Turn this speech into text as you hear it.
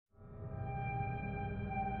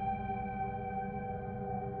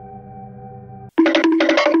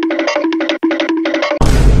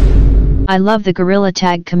I love the Gorilla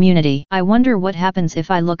Tag community. I wonder what happens if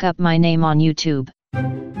I look up my name on YouTube.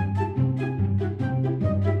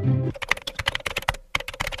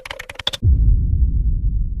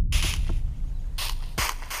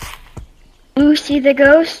 Lucy the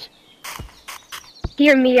Ghost?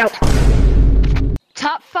 Hear me out.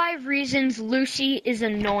 Top 5 reasons Lucy is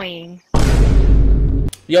annoying.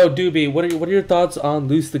 Yo, Doobie, what are your thoughts on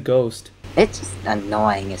Lucy the Ghost? It's just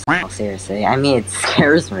annoying as hell, seriously. I mean, it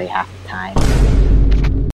scares me half the time.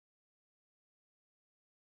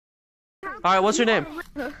 Alright, what's your name?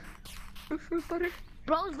 Fruit butter.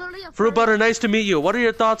 Bro, it's literally a Fruit Butter, nice to meet you. What are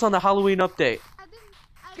your thoughts on the Halloween update?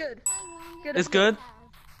 Good. It's good?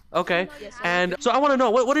 Okay. And so I want to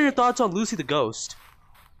know, what are your thoughts on Lucy the Ghost?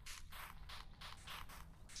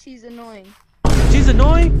 She's annoying. She's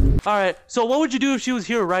annoying? Alright, so what would you do if she was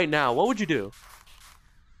here right now? What would you do?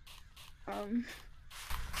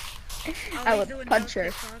 I would punch her.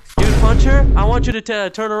 You would punch her? I want you to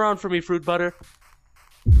turn around for me, Fruit Butter.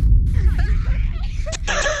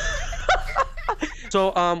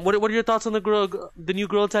 So, what are your thoughts on the new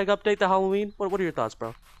Gorilla Tag update, the Halloween? What are your thoughts,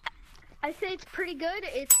 bro? I say it's pretty good.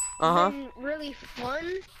 It's been really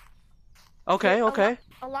fun. Okay.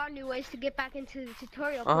 A lot of new ways to get back into the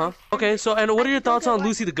tutorial. Okay, so, and what are your thoughts on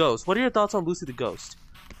Lucy the Ghost? What are your thoughts on Lucy the Ghost?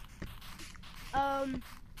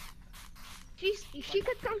 She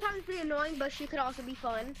could sometimes be annoying, but she could also be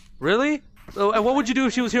fun. Really? Oh, and what would you do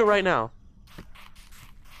if she was here right now?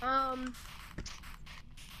 I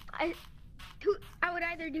would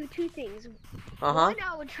either do two things. One,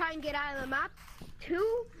 I would try and get out of the map.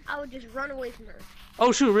 Two, I would just run away from her.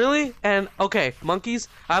 Oh shoot, really? And okay, monkeys,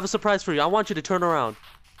 I have a surprise for you. I want you to turn around.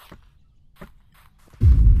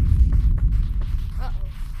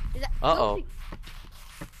 Uh-oh. Lucy?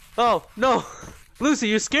 Oh, no. Lucy,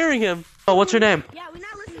 you're scaring him. Oh, what's your name? Yeah, we now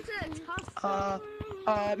listen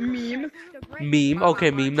to Meme. Meme.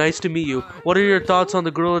 Okay, Meme, nice to meet you. What are your thoughts on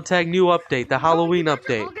the Gorilla Tag new update, the Halloween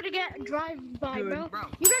update? We're gonna get drive-by, bro.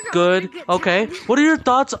 You guys are Good. all gonna get Okay. What are your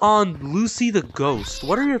thoughts on Lucy the Ghost?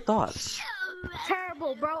 What are your thoughts?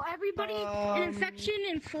 terrible, bro. Everybody, an infection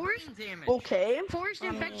and forced. Okay. Forced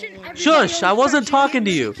infection. Shush! I wasn't talking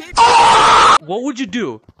to you. What would you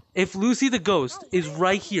do if Lucy the Ghost is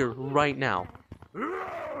right here, right now?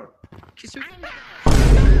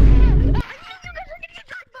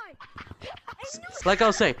 Like I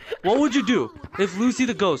was saying, what would you do if Lucy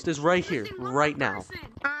the Ghost is right here, right now?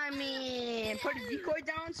 I mean, put a decoy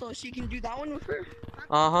down so she can do that one with her.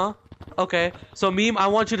 Uh-huh. Okay. So, Meme, I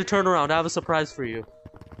want you to turn around. I have a surprise for you.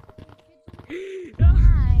 I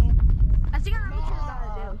think I know what you're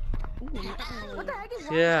about to do. What the heck is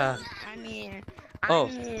that? Yeah. I mean, Oh.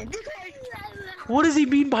 What does he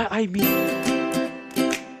mean by I mean?